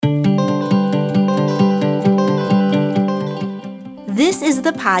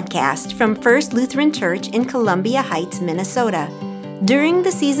the podcast from First Lutheran Church in Columbia Heights, Minnesota. During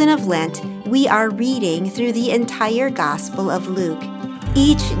the season of Lent, we are reading through the entire Gospel of Luke.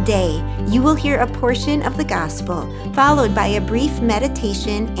 Each day, you will hear a portion of the Gospel, followed by a brief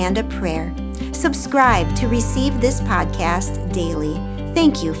meditation and a prayer. Subscribe to receive this podcast daily.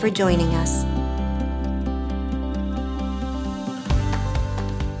 Thank you for joining us.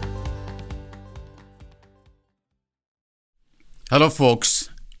 Hello, folks.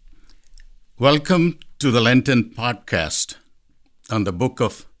 Welcome to the Lenten podcast on the book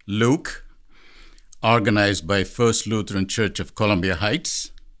of Luke, organized by First Lutheran Church of Columbia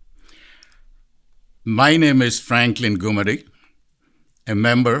Heights. My name is Franklin Gumari, a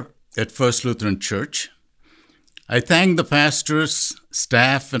member at First Lutheran Church. I thank the pastors,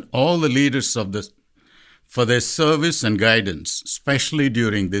 staff, and all the leaders for their service and guidance, especially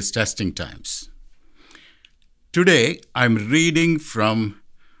during these testing times. Today, I'm reading from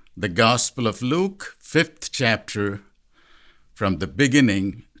the Gospel of Luke, 5th chapter, from the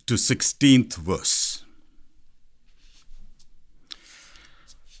beginning to 16th verse.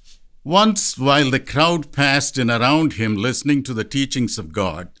 Once, while the crowd passed in around him listening to the teachings of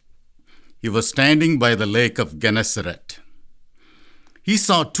God, he was standing by the lake of Gennesaret. He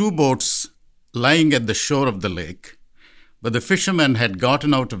saw two boats lying at the shore of the lake, but the fishermen had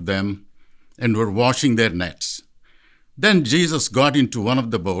gotten out of them and were washing their nets. Then Jesus got into one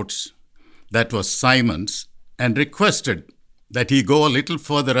of the boats, that was Simon's, and requested that he go a little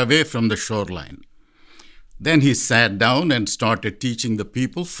further away from the shoreline. Then he sat down and started teaching the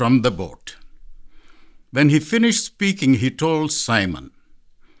people from the boat. When he finished speaking, he told Simon,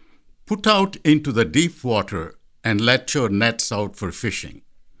 "Put out into the deep water and let your nets out for fishing."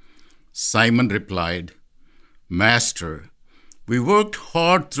 Simon replied, "Master, we worked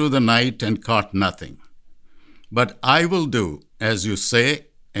hard through the night and caught nothing. But I will do as you say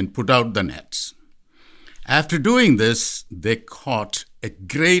and put out the nets." After doing this, they caught a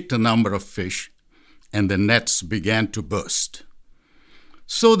great number of fish, and the nets began to burst.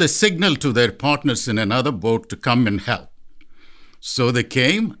 So they signaled to their partners in another boat to come and help. So they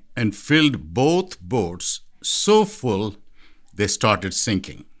came and filled both boats so full they started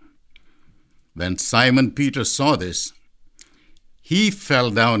sinking. When Simon Peter saw this, he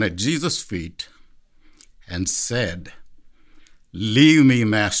fell down at Jesus' feet and said, "Leave me,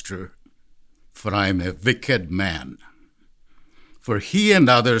 Master, for I am a wicked man." For he and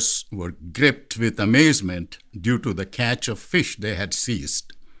others were gripped with amazement due to the catch of fish they had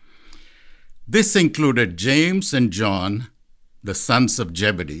seized. This included James and John, the sons of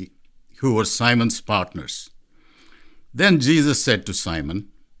Zebedee, who were Simon's partners. Then Jesus said to Simon,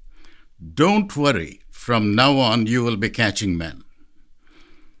 "Don't worry, from now on you will be catching men."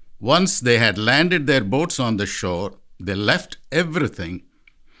 Once they had landed their boats on the shore, they left everything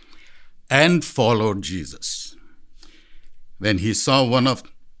and followed Jesus. When he saw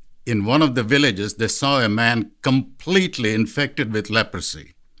in one of the villages, they saw a man completely infected with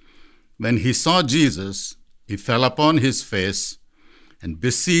leprosy. When he saw Jesus, he fell upon his face and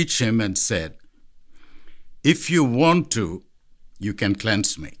beseeched him and said, "If you want to, you can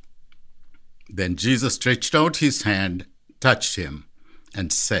cleanse me." Then Jesus stretched out his hand, touched him,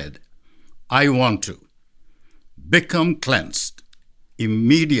 and said, "I want to. Become cleansed."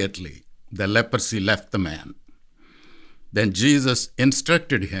 Immediately, the leprosy left the man. Then Jesus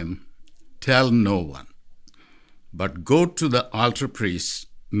instructed him, "Tell no one, but go to the altar priests,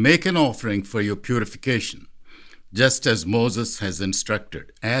 make an offering for your purification, just as Moses has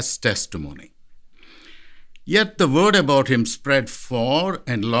instructed, as testimony." Yet the word about him spread far,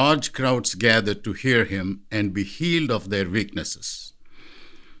 and large crowds gathered to hear him and be healed of their weaknesses.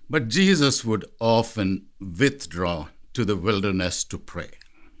 But Jesus would often withdraw to the wilderness to pray.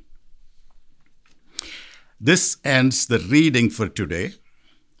 This ends the reading for today.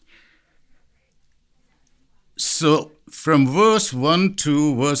 So from verse 1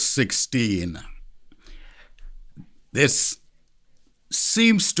 to verse 16, there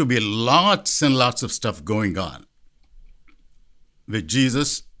seems to be lots and lots of stuff going on with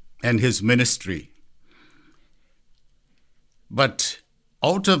Jesus and his ministry. But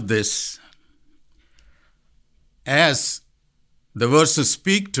out of this, as the verses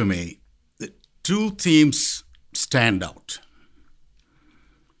speak to me, two themes stand out.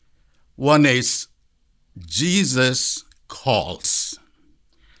 One is Jesus calls.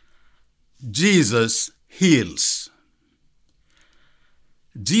 Jesus heals.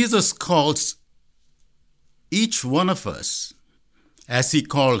 Jesus calls each one of us, as he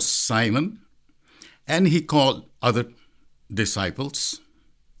called Simon, and he called other disciples.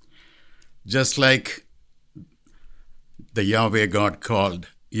 Just like the Yahweh God called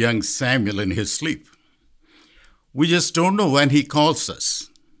young Samuel in his sleep. We just don't know when he calls us.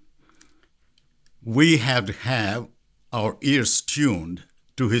 We have to have our ears tuned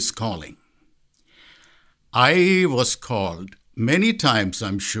to his calling. I was called many times,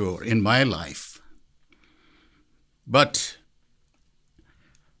 I'm sure, in my life. But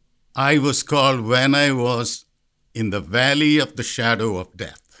I was called when I was in the valley of the shadow of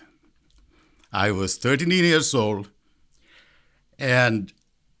death. I was 13 years old, and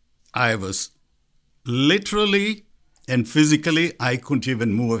I was literally and physically, I couldn't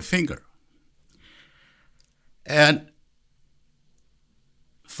even move a finger. And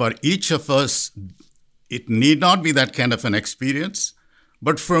for each of us, it need not be that kind of an experience,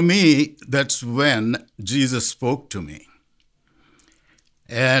 but for me, that's when Jesus spoke to me.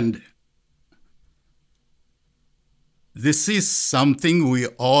 And this is something we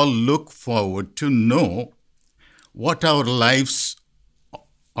all look forward to know what our lives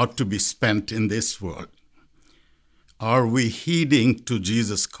ought to be spent in this world. Are we heeding to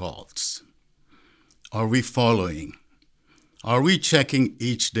Jesus' calls? Are we following? Are we checking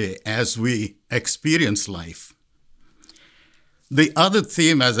each day as we experience life? The other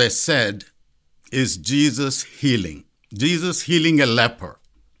theme, as I said, is Jesus healing. Jesus healing a leper.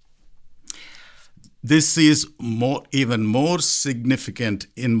 This is even more significant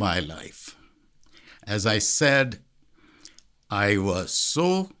in my life. As I said, I was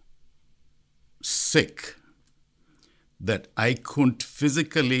so sick that I couldn't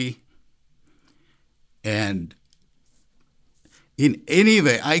physically and in any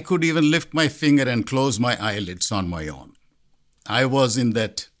way, I could even lift my finger and close my eyelids on my own. I was in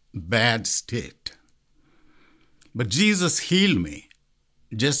that bad state. But Jesus healed me,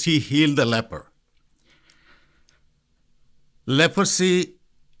 just he healed the leper. Leprosy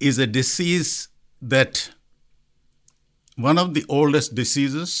is a disease that, one of the oldest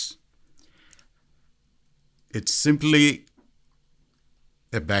diseases, it's simply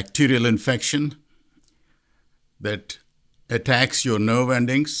a bacterial infection that attacks your nerve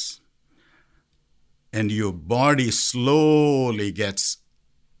endings, and your body slowly gets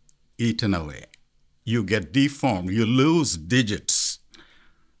eaten away. You get deformed, you lose digits,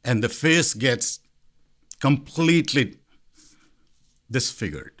 and the face gets completely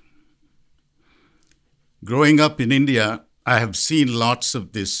disfigured. Growing up in India, I have seen lots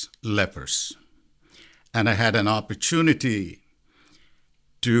of these lepers, and I had an opportunity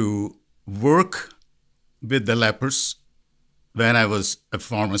to work with the lepers when I was a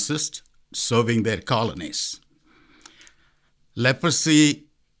pharmacist serving their colonies. Leprosy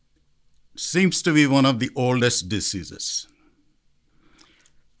seems to be one of the oldest diseases.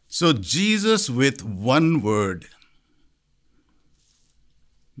 So Jesus, with one word,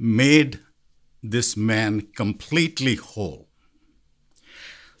 made this man completely whole.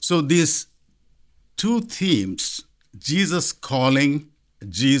 So these two themes, Jesus calling,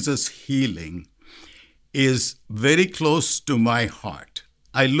 Jesus healing, is very close to my heart.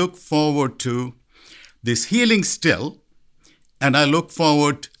 I look forward to this healing still, and I look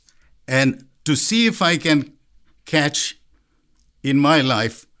forward and to see if I can catch in my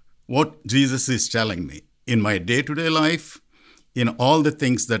life what Jesus is telling me in my day-to-day life, in all the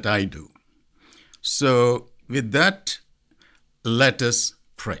things that I do. So with that, let us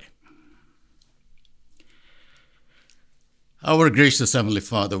pray. Our gracious Heavenly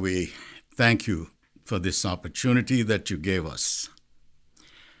Father, we thank you for this opportunity that you gave us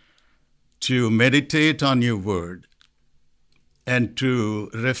to meditate on your word and to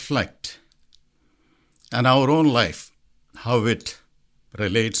reflect on our own life, how it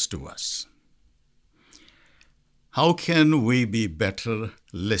relates to us. How can we be better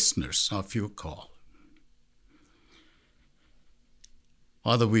listeners of your call?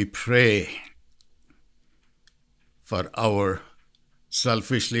 Father, we pray for our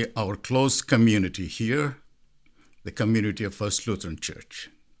close community here, the community of First Lutheran Church.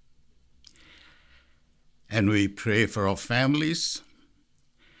 And we pray for our families.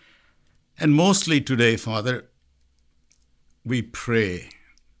 And mostly today, Father, we pray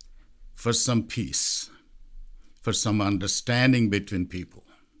for some peace, for some understanding between people,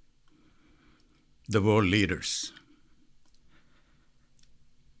 the world leaders.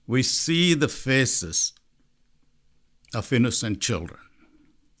 We see the faces of innocent children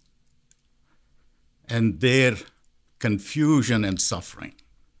and their confusion and suffering.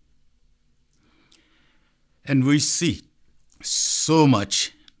 And we see so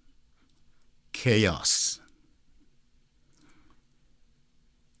much chaos.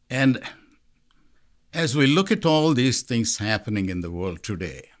 And as we look at all these things happening in the world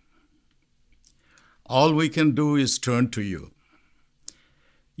today, All we can do is turn to you.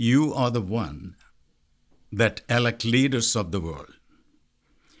 You are the one that elect leaders of the world.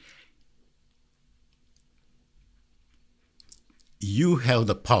 You have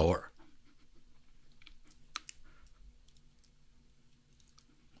the power.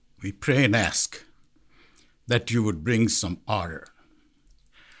 We pray and ask that you would bring some order.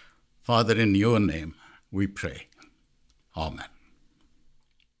 Father, in your name we pray. Amen.